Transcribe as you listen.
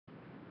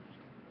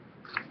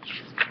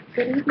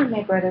Good evening,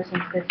 my brothers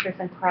and sisters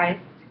in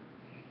Christ.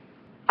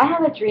 I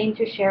have a dream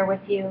to share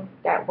with you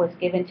that was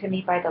given to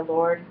me by the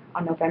Lord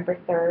on November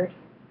 3rd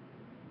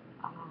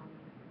um,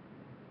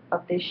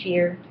 of this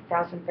year,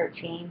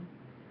 2013.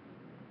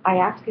 I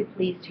ask you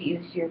please to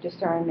use your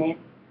discernment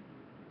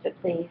to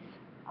please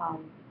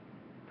um,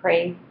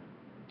 pray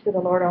to the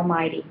Lord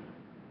Almighty,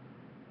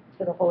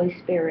 to the Holy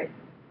Spirit,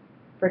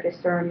 for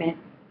discernment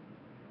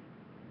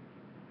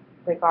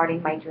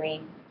regarding my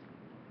dream.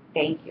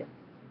 Thank you.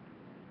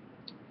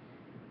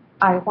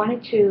 I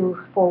wanted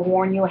to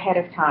forewarn you ahead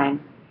of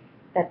time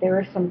that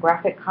there is some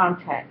graphic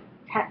content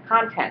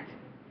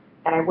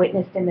that I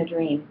witnessed in the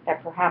dream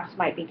that perhaps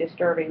might be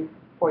disturbing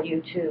for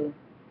you to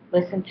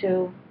listen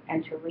to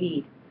and to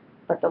read,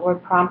 but the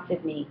Lord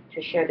prompted me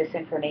to share this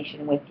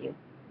information with you.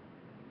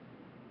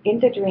 In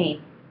the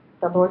dream,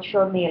 the Lord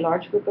showed me a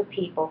large group of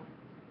people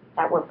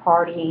that were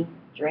partying,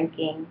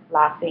 drinking,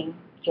 laughing,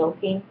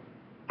 joking,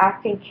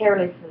 acting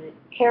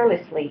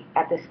carelessly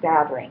at this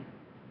gathering.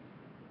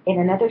 In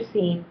another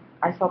scene,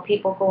 I saw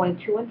people going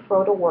to and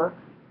fro to work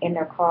in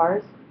their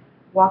cars,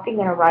 walking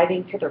and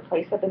arriving to their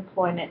place of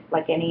employment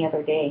like any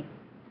other day.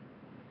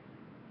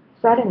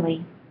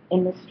 Suddenly,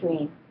 in this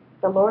dream,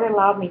 the Lord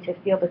allowed me to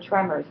feel the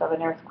tremors of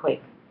an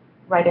earthquake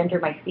right under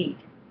my feet.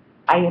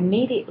 I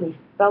immediately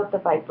felt the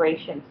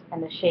vibrations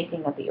and the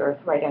shaking of the earth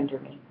right under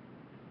me.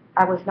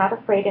 I was not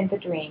afraid in the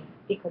dream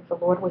because the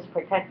Lord was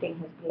protecting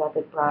his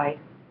beloved bride.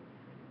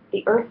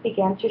 The earth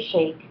began to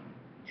shake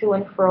to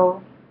and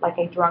fro like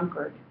a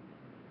drunkard.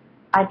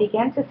 I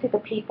began to see the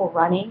people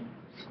running,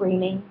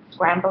 screaming,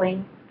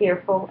 scrambling,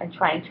 fearful, and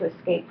trying to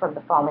escape from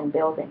the falling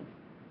buildings.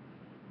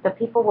 The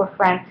people were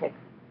frantic,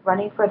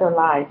 running for their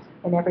lives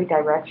in every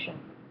direction.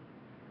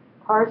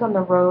 Cars on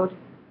the road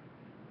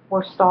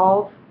were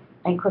stalled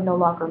and could no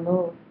longer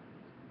move.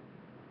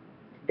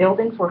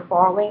 Buildings were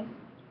falling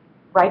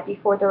right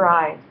before their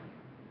eyes.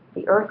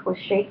 The earth was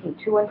shaking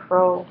to and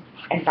fro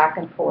and back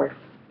and forth.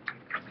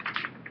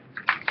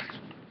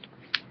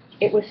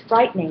 It was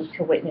frightening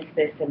to witness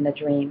this in the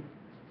dream,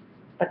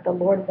 but the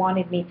Lord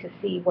wanted me to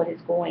see what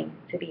is going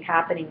to be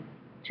happening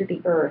to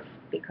the earth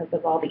because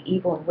of all the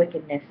evil and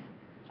wickedness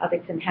of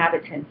its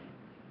inhabitants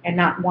and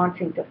not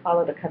wanting to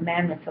follow the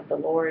commandments of the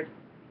Lord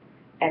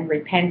and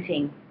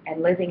repenting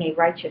and living a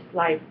righteous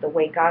life the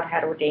way God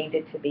had ordained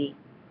it to be.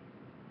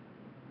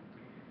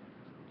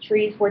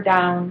 Trees were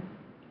down,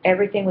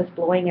 everything was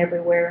blowing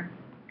everywhere,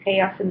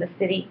 chaos in the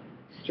city,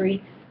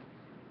 streets,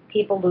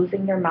 people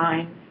losing their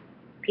minds,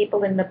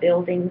 people in the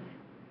buildings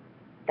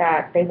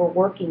that they were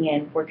working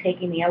in were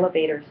taking the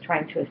elevators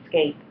trying to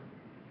escape.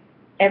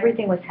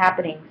 Everything was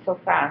happening so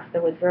fast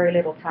there was very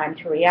little time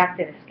to react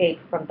and escape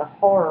from the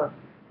horror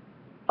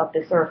of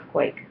this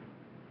earthquake.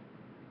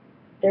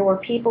 There were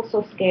people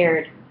so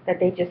scared that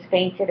they just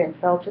fainted and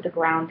fell to the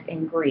ground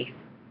in grief.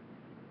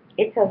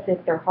 It's as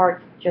if their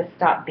hearts just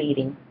stopped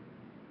beating.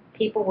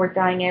 People were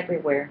dying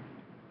everywhere,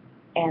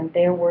 and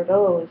there were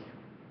those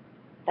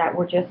that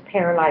were just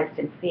paralyzed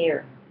in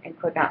fear and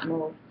could not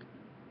move.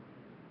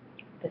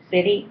 The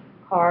city,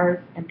 cars,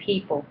 and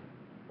people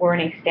were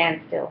in a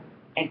standstill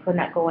and could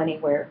not go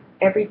anywhere.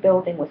 Every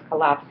building was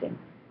collapsing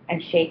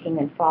and shaking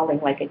and falling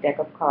like a deck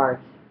of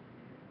cards.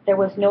 There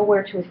was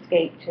nowhere to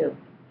escape to,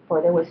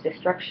 for there was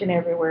destruction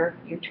everywhere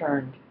you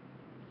turned.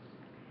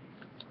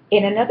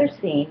 In another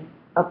scene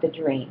of the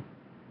dream,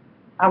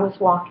 I was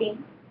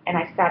walking and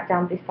I sat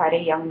down beside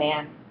a young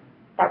man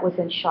that was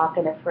in shock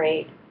and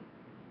afraid.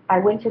 I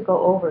went to go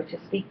over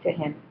to speak to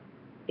him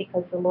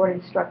because the Lord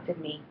instructed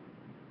me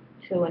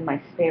to in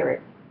my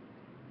spirit.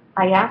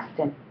 I asked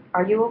him,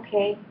 "Are you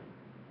okay?"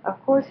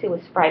 Of course he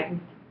was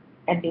frightened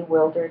and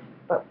bewildered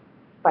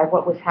by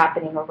what was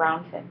happening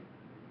around him.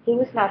 He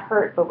was not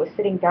hurt but was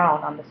sitting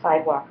down on the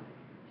sidewalk,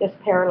 just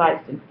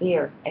paralyzed in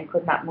fear and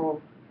could not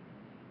move.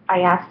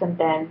 I asked him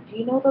then, "Do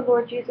you know the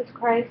Lord Jesus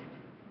Christ?"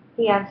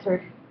 He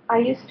answered, "I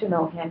used to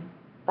know him,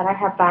 but I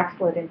have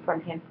backslidden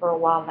from him for a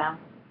while now."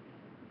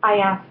 I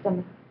asked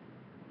him,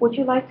 "Would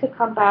you like to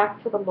come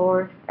back to the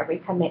Lord and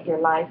recommit your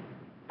life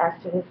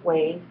as to his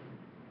ways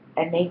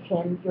and make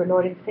him your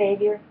Lord and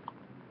Savior?"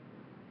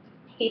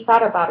 He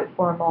thought about it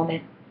for a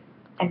moment,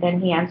 and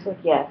then he answered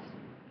yes.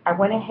 I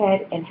went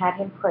ahead and had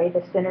him pray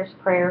the sinner's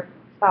prayer,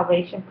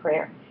 salvation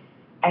prayer,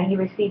 and he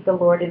received the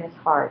Lord in his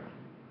heart.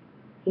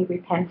 He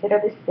repented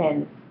of his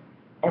sins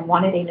and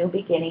wanted a new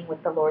beginning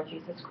with the Lord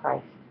Jesus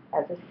Christ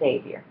as a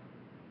Savior.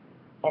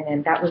 And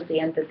then that was the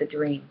end of the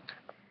dream.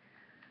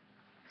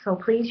 So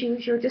please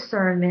use your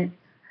discernment.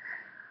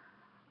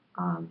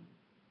 Um,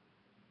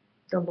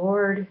 the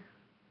Lord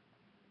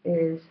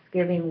is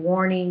giving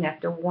warning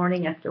after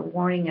warning after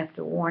warning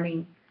after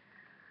warning.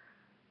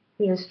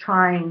 He is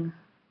trying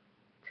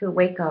to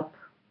wake up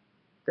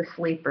the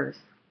sleepers.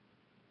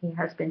 He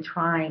has been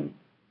trying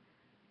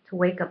to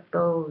wake up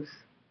those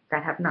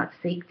that have not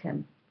sought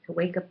him, to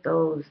wake up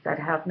those that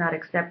have not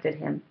accepted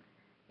him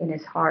in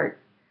his heart,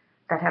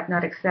 that have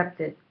not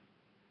accepted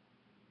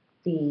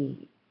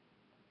the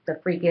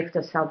free gift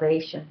of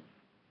salvation.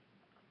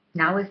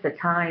 Now is the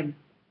time.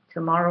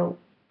 Tomorrow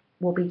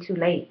will be too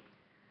late.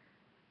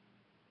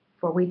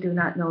 for we do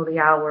not know the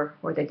hour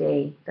or the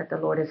day that the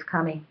Lord is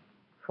coming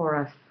for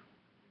us.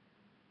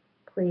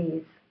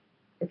 Please,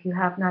 if you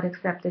have not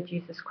accepted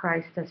Jesus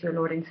Christ as your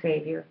Lord and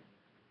Savior,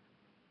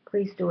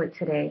 please do it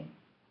today.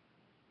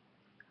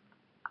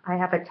 I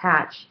have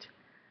attached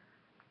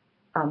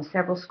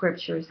several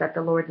scriptures that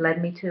the Lord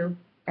led me to,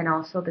 and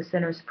also the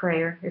sinner's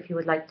prayer, if you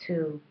would like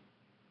to,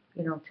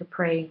 to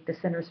pray the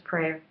sinner's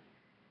prayer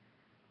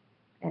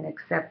and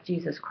accept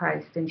Jesus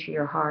Christ into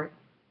your heart.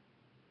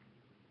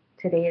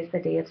 Today is the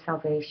day of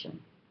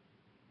salvation.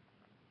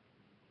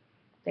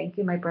 Thank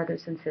you, my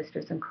brothers and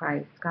sisters in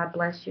Christ. God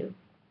bless you,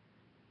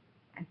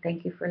 and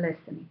thank you for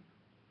listening.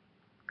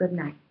 Good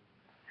night.